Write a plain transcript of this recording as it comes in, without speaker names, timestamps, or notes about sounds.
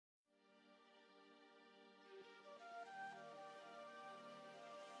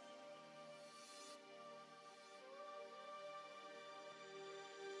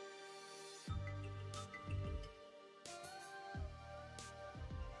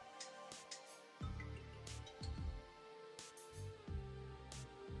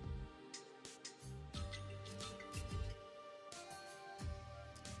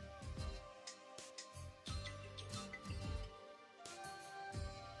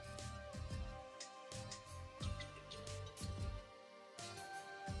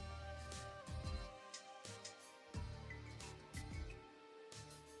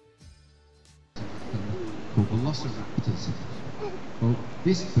called velociraptors. Well,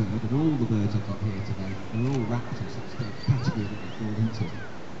 this bird and all the birds I've got here today, they're all raptors. It's the category that they fall into.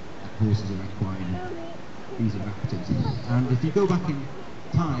 Like horses are equine, these are raptors. And if you go back in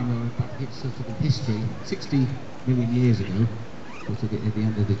time, or back in sort of history, 60 million years ago, sort of at the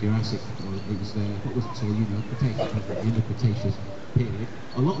end of the Jurassic, or it was, what was it called, you know, Cretaceous, at the end of the Cretaceous period,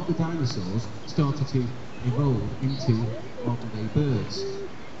 a lot of the dinosaurs started to evolve into modern day birds.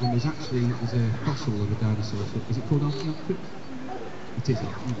 And there's a fossil of a dinosaur, is it called Archaeopteryx? It is,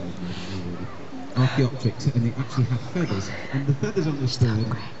 Archaeopteryx, and it actually had feathers. And the feathers on this bird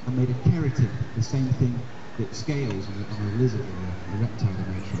are made of keratin, the same thing that scales on a lizard or a reptile are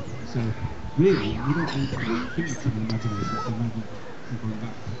made from. So really, you don't need too much of an imagination to imagine going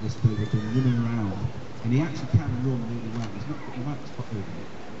back to this bird has been running around, and he actually can run really well. He's not got the right spot over it.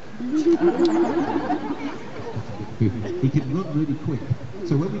 He can run really quick.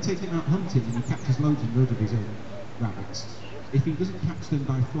 So when we take him out hunting and he catches loads and loads of his own rabbits, if he doesn't catch them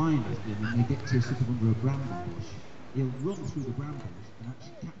by flying at them and they get to sort of under a bramble bush, he'll run through the brambles and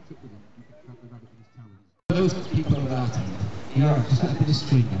actually catch up with them and grab the rabbit in his talons. For those people over there tonight, yeah, just let a bit of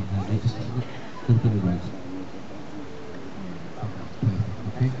string on there, just a little bit of rope.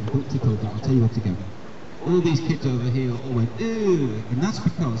 Okay, I won't tickle that, I'll tell you where to go. All these kids over here all went, ooh, and that's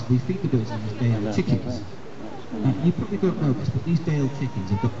because we feed the birds on these day-old chickens. You probably don't know this, but these day-old chickens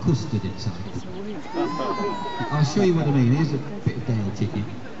have got custard inside them. I'll show you what I mean. Here's a bit of day-old chicken.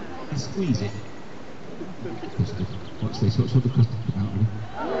 And squeeze it. Custard. What's this? What's all the custard come out with?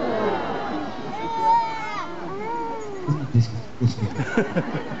 Isn't it disgusting?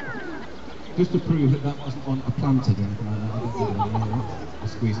 Just to prove that that wasn't on a planted or anything like that. I don't know. I'll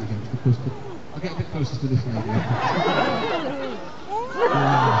squeeze it against the custard. I'll get a bit closer to this lady.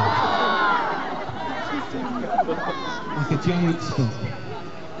 Like a giant stock.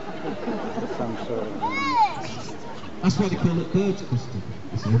 That's why they call it bird's custard,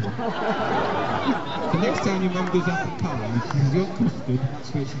 you see. The next time your mum goes apple pie and she's your custard, that's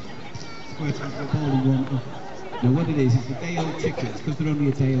where she's squirting the ball in one. Now what it is the day-old chickens, because they're only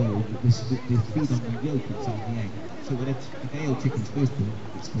a day old, they feed on the yolk inside the egg. So when the day-old chicken's first born,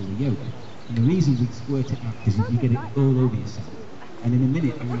 it's called a yolk. And the reason we squirt it out is you get it all over yourself. And in a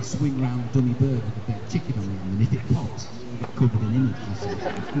minute, you're going to swing round a dummy bird with a dead chicken on them, and if it pops, you get covered in images. So I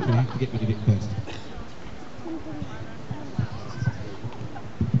think we have to get rid of it first.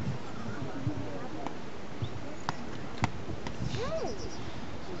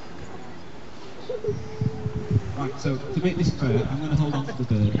 Right, so to make this fair, I'm going to hold on to the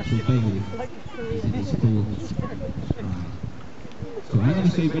bird until Bailey is in his full ride. So I'm going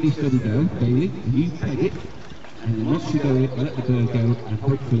to say ready, steady, go. Bailey, you peg it. And then once you go, let the bird go, and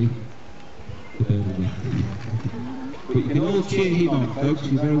hopefully the bird will win. But you can all cheer him on, folks.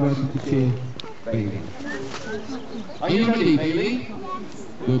 You're very welcome to cheer Bailey. Are you ready, Bailey?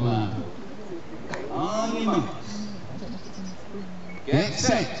 Good man. On your marks. Get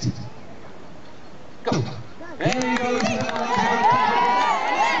set. Go. There he goes.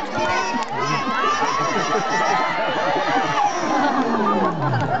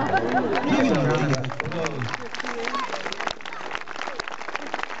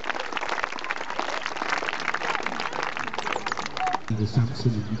 The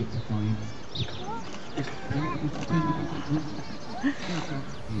Samson, and you get to find.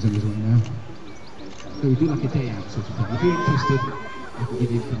 He's on his own now. So we do like a day out sort of thing. If you're interested, I can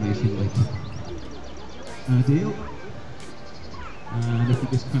give you information later. Deal. And if you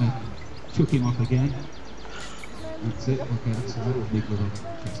just kind of chuck him off again. That's it. Okay, that's a little big little.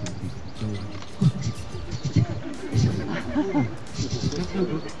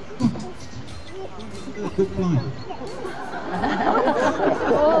 Good fly.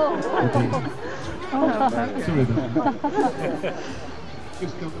 Okay. Sorry about that.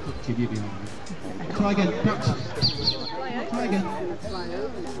 Just don't touch him, you'll be alright. Try again, perhaps. Try again.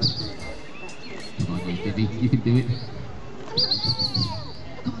 Come on, Diddy, you can do it.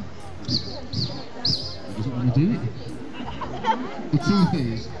 Come on. He doesn't want to do it. The truth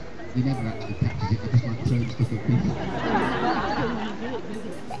is, he never actually catches it, I just like throwing stuff at people.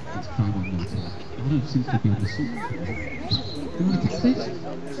 Let's try one more time. I don't seem to be able to see. You want to catch this?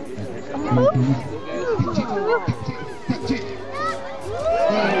 Catch it!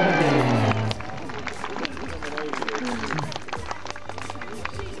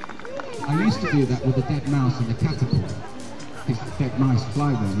 I used to do that with a dead mouse and a catapult, because dead mice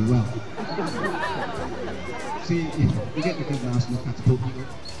fly really well. See, you get the dead mouse and the catapult,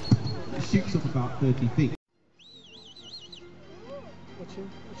 it shoots up about 30 feet.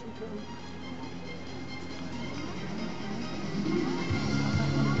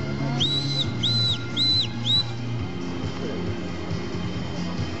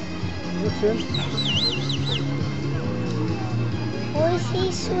 Watch him. What is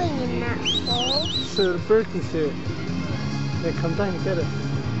he swinging that for? So the bird can see it. Then come down and get it.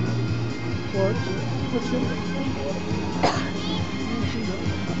 Watch. Watch him.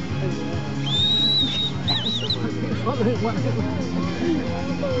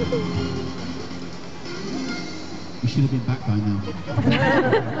 You should have been back by now.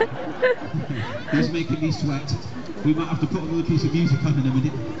 He's making me sweat. We might have to put another piece of music on in a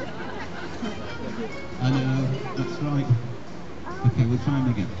minute. I know, that's right. Okay, we'll try him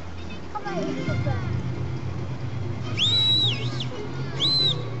again.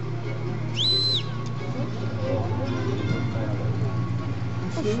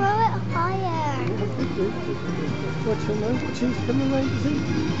 Throw it higher. Watch him now. Watch him coming right, is he?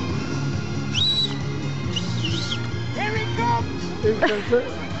 Here he comes! Here comes it.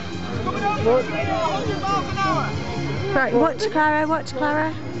 Coming over 100 miles an hour! Right, watch Clara, watch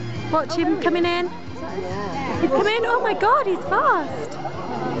Clara. Watch him coming in. He's coming in. Oh my god, he's fast.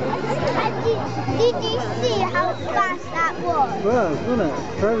 Did you see how fast that was? Well, wasn't it?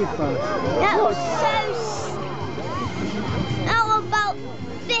 Very fast. That was that was about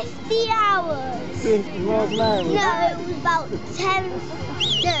 50 hours. 50 miles an hour. No, it was about 10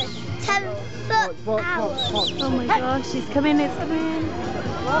 foot hours. Oh my gosh, he's coming, he's coming.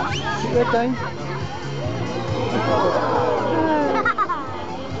 Sit that down.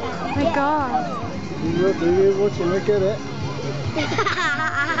 Oh my god. You will do, you watch him, look at it.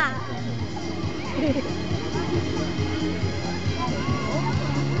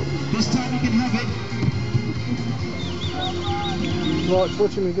 This time you can have it.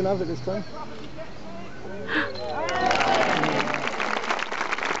 Watch him, you can have it this time.